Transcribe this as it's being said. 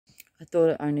I thought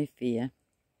it only fair,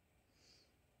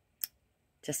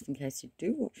 just in case you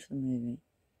do watch the movie.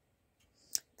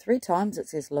 3 times it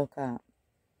says look up.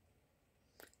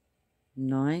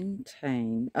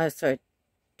 2019.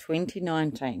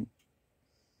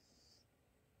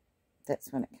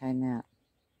 That's when it came out.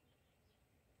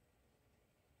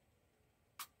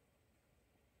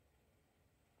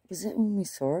 Was that when we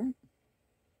saw it?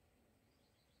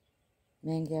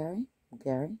 Me and Gary,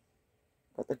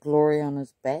 got the glory on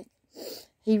his back.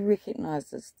 He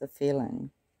recognises the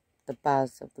feeling, the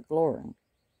buzz of the glory.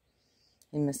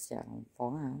 He missed out on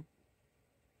fire.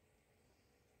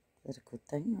 Is that a good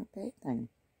thing or a bad thing?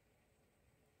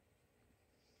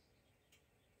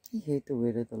 He heard the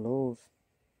word of the Lord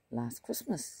last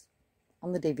Christmas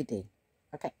on the DVD.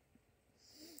 Okay.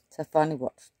 So I finally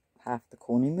watched half the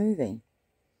corny movie.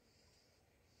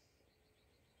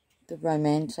 The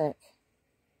romantic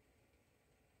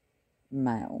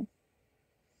male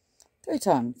 3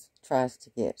 times tries to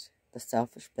get the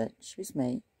selfish bitch, who's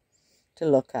me, to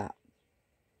look up.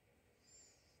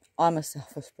 I'm a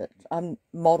selfish bitch. I'm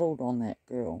modelled on that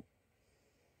girl.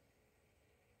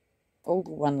 All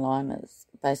the one-liners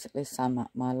basically sum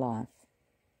up my life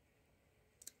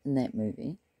in that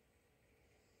movie.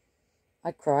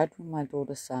 I cried when my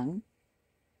daughter sang.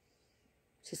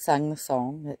 She sang the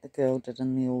song that the girl did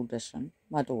in the audition,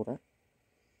 my daughter,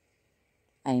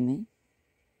 Amy.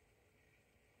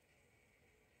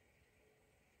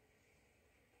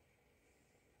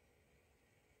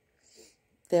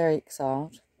 Very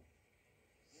excited.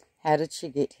 How did she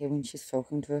get here when she's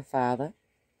talking to her father?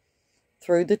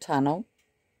 Through the tunnel,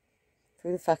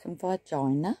 through the fucking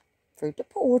vagina, through the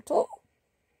portal.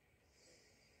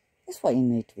 That's why you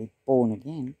need to be born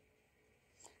again.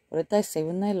 What did they see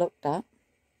when they looked up?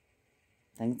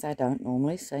 Things they don't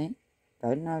normally see,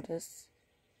 don't notice.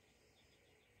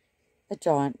 A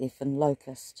giant effing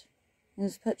locust. And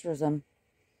there's a picture of them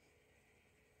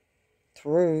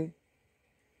through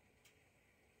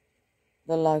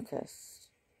the locust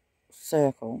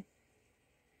circle.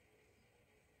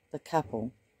 The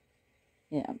couple.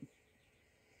 Yeah.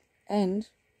 And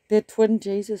they're twin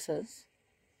Jesuses.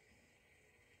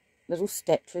 Little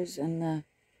statues in the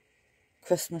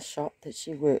Christmas shop that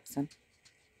she works in.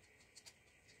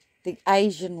 The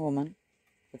Asian woman,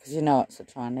 because you know it's the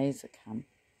Chinese that come,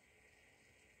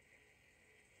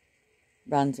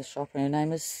 runs a shop and her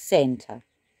name is Santa.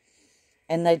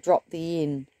 And they drop the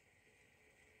N.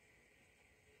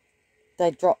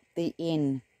 They drop the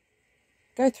N.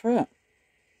 Go through it.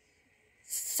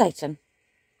 Satan.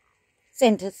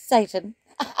 Santa, Satan.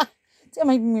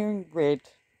 I'm even wearing red.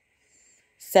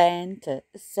 Santa,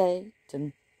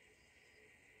 Satan.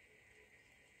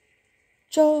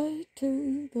 Joy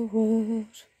to the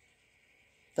world,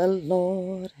 the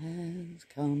Lord has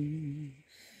come.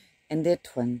 And they're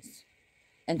twins.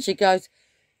 And she goes,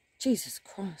 Jesus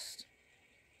Christ.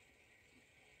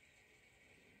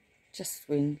 Just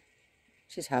when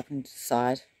she's helping to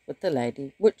decide with the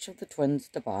lady which of the twins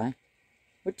to buy.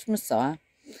 Which Messiah.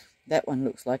 That one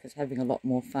looks like it's having a lot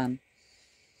more fun.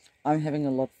 I'm having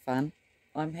a lot of fun.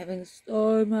 I'm having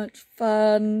so much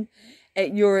fun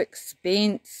at your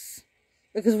expense.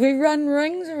 Because we run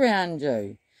rings around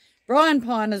you. Brian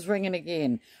Pine is ringing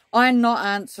again. I'm not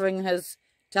answering his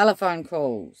telephone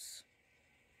calls.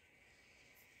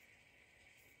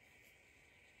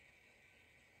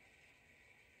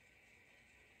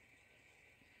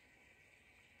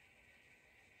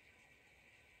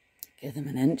 Give them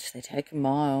an inch, they take a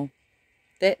mile.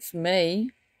 That's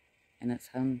me, and it's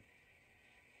him.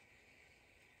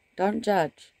 Don't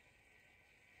judge.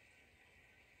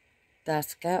 They're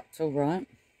scouts, all right.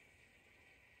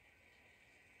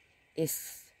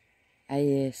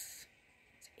 SAS.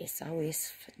 It's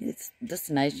SOS. It's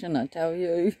this nation, I tell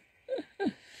you.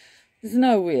 There's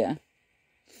nowhere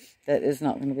that there's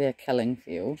not going to be a killing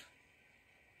field.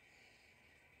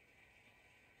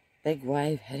 Big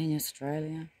wave hitting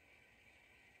Australia.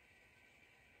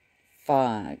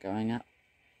 Fire going up.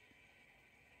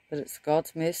 But it's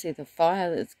God's mercy. The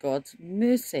fire is God's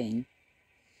mercy.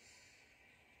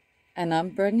 And I'm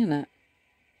bringing it.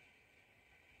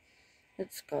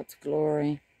 It's God's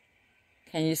glory.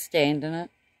 Can you stand in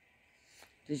it?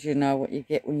 Did you know what you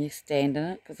get when you stand in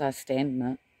it? Because I stand in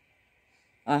it.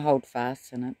 I hold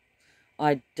fast in it.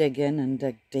 I dig in and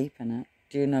dig deep in it.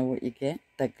 Do you know what you get?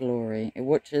 The glory,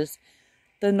 which is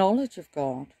the knowledge of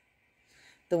God.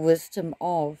 The wisdom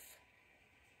of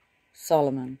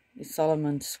Solomon.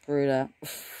 Solomon screwed up.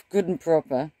 Good and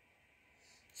proper.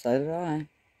 So did I.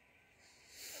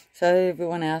 So did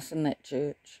everyone else in that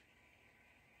church.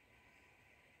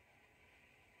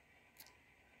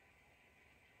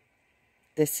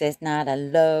 This is not a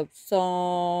love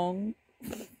song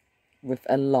with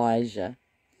Elijah.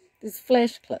 There's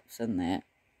flash clips in there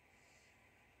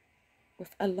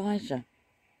with Elijah.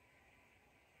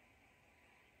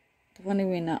 The one who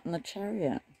went up in the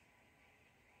chariot.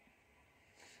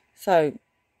 So,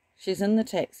 she's in the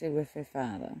taxi with her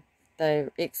father.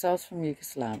 They're exiles from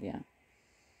Yugoslavia.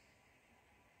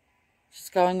 She's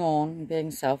going on and being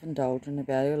self-indulgent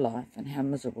about her life and how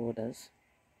miserable it is.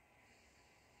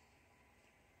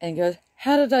 And he goes,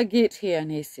 how did I get here? And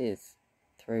he says,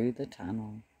 through the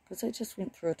tunnel. Because they just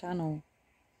went through a tunnel.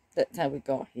 That's how we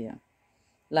got here.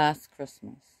 Last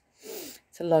Christmas.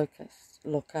 It's a locust.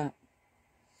 Look up.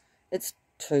 It's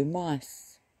 2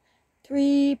 mice.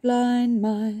 3 blind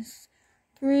mice.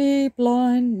 3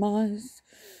 blind mice.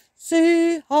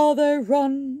 See how they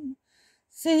run.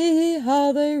 See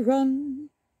how they run.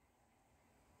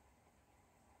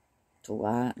 It's all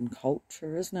art and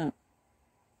culture, isn't it?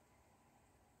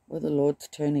 Where the Lord's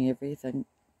turning everything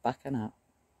bucking up.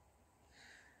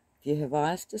 Do you have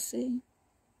eyes to see?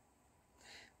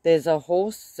 There's a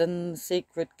horse in the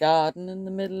secret garden in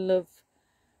the middle of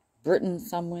Britain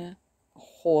somewhere. A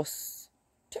horse.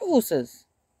 2 horses.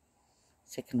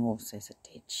 Second horse has a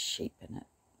dead sheep in it.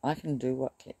 I can do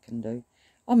what Cat can do.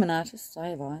 I'm an artist, I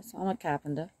have eyes. I'm a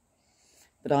carpenter.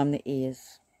 But I'm the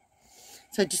ears.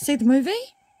 So did you see the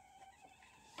movie?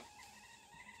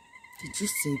 Did you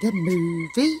see the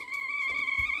movie?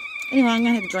 Anyway, I'm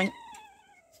going to have a drink.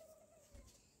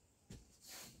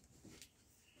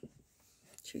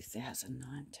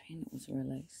 2019 it was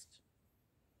released.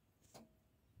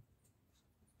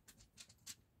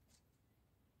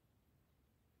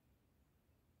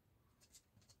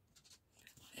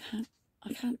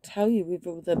 I can't tell you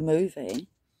whether the movie,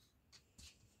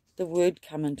 the word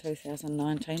come in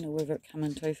 2019 or whether it come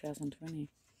in 2020.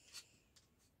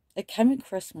 It came in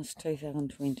Christmas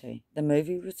 2020. The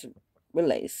movie was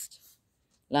released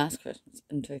last Christmas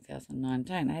in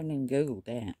 2019. I haven't even Googled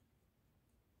that.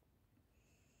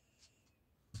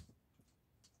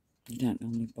 You don't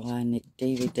normally buy a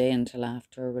DVD until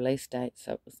after a release date,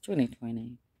 so it was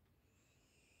 2020.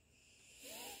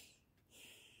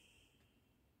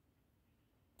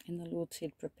 And the Lord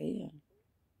said, prepare.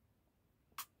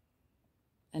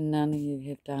 And none of you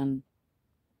have done.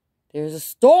 There is a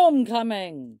storm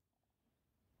coming.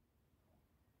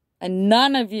 And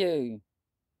none of you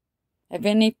have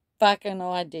any fucking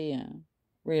idea,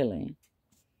 really.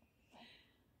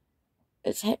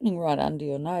 It's happening right under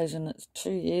your nose, and it's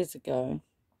 2 years ago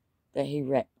that he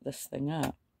wrapped this thing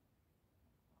up.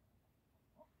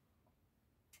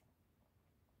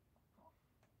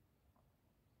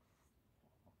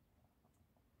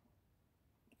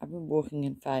 I've been walking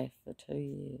in faith for 2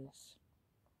 years.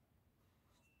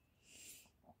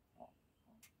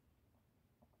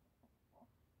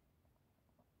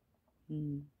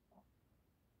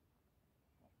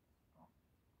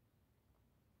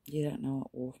 You don't know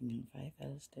what walking in faith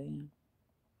is, do you?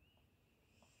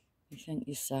 You think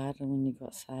you started when you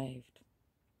got saved.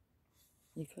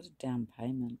 You got a down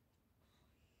payment.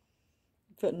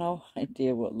 You've got no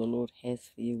idea what the Lord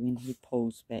has for you when he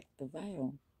pulls back the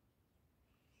veil.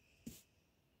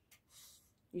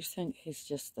 You think he's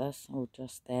just this or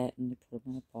just that and you put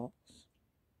him in a box.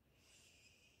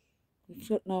 You've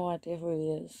got no idea who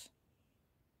he is.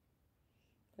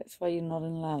 That's why you're not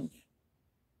in love.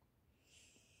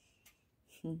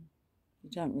 You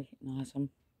don't recognise him.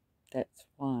 That's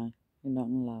why you're not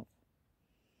in love.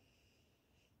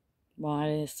 Why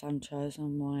is some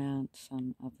chosen? Why aren't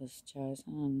some others chosen?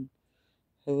 And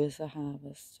who is the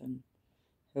harvest? And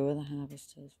who are the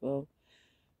harvesters? Well,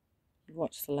 you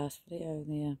watched the last video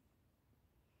there.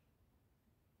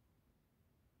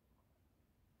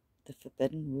 The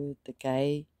forbidden word, the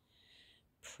gay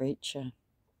preacher,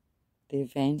 the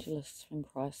evangelist from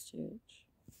Christchurch.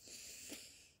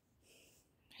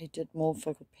 He did more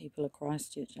for the people of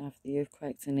Christchurch after the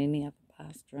earthquakes than any other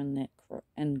pastor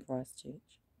in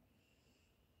Christchurch.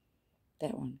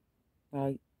 That one.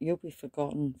 Well, you'll be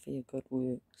forgotten for your good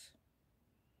works,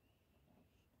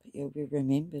 but you'll be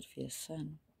remembered for your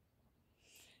sin.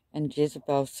 And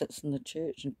Jezebel sits in the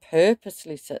church and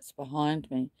purposely sits behind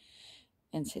me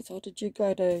and says, oh, did you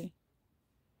go to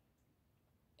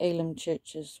Elim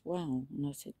Church as well? And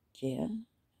I said, yeah.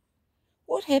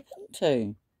 What happened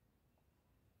to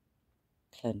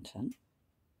Clinton?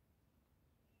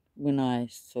 When I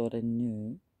sort of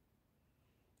knew,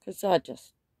 because I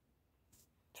just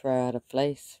throw out a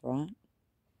fleece, right?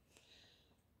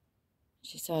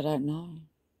 She said, I don't know.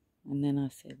 And then I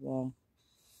said, well,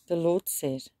 the Lord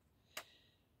said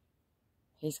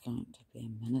he's going to be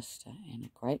a minister and a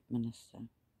great minister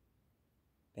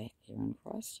back here in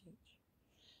Christchurch.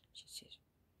 She said,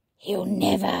 he'll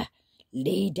never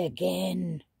lead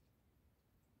again.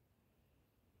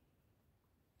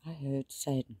 I heard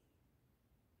Satan.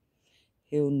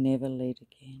 He'll never lead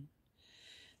again.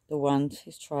 The ones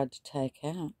he's tried to take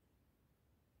out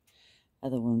are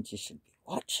the ones you should be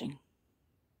watching.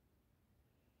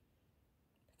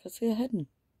 Because they're hidden.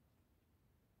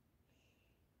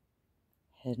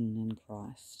 Hidden in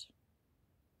Christ.